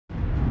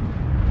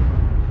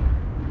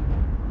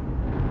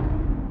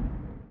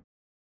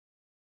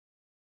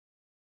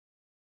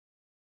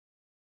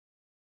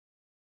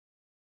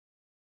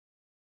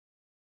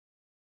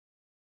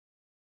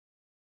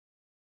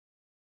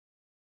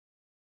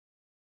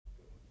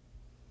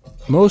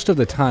Most of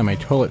the time a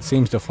toilet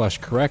seems to flush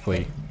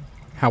correctly.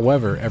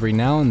 However, every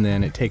now and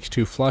then it takes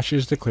 2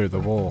 flushes to clear the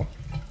bowl.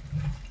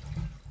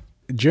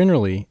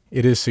 Generally,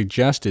 it is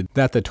suggested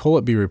that the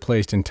toilet be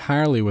replaced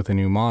entirely with a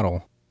new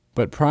model,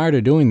 but prior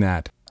to doing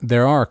that,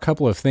 there are a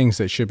couple of things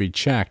that should be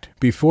checked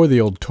before the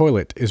old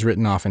toilet is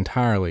written off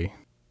entirely.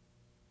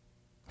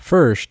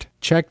 First,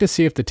 check to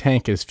see if the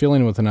tank is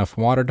filling with enough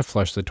water to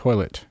flush the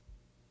toilet.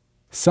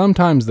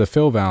 Sometimes the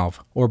fill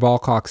valve or ball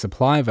cock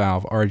supply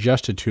valve are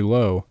adjusted too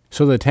low,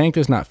 so the tank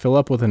does not fill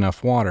up with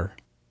enough water.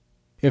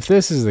 If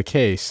this is the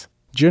case,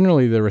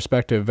 generally the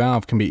respective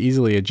valve can be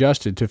easily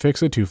adjusted to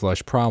fix a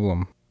 2-flush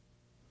problem.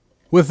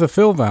 With the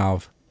fill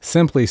valve,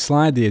 simply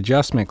slide the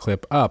adjustment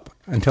clip up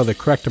until the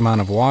correct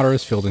amount of water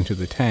is filled into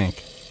the tank.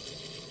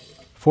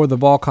 For the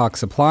ball cock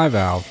supply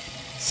valve,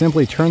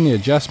 simply turn the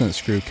adjustment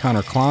screw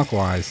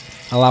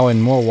counterclockwise,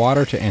 allowing more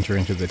water to enter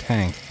into the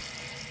tank.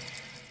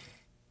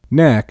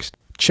 Next,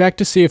 check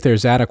to see if there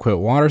is adequate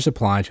water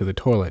supply to the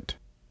toilet.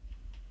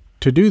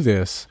 To do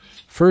this,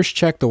 first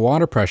check the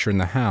water pressure in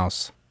the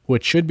house,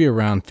 which should be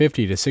around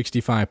 50 to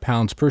 65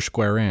 pounds per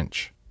square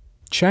inch.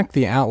 Check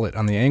the outlet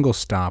on the angle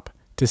stop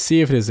to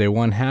see if it is a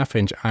 1/2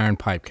 inch iron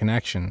pipe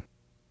connection.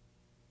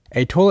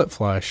 A toilet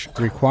flush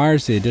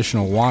requires the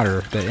additional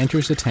water that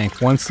enters the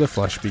tank once the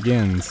flush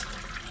begins.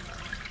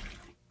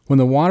 When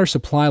the water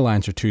supply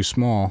lines are too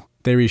small,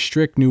 they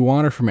restrict new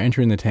water from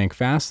entering the tank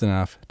fast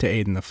enough to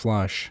aid in the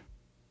flush.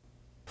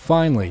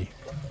 Finally,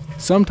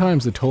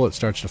 sometimes the toilet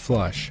starts to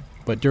flush,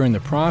 but during the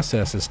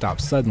process it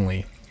stops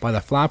suddenly by the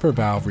flapper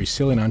valve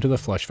resealing onto the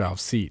flush valve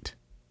seat.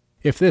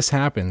 If this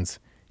happens,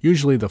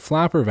 usually the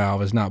flapper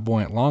valve is not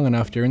buoyant long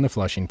enough during the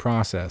flushing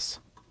process.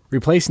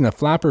 Replacing the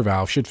flapper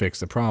valve should fix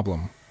the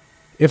problem.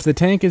 If the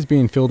tank is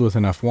being filled with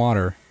enough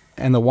water,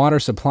 and the water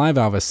supply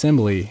valve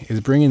assembly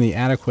is bringing the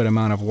adequate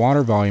amount of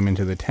water volume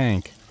into the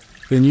tank,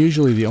 then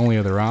usually the only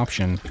other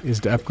option is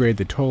to upgrade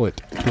the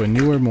toilet to a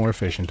newer, more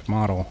efficient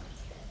model.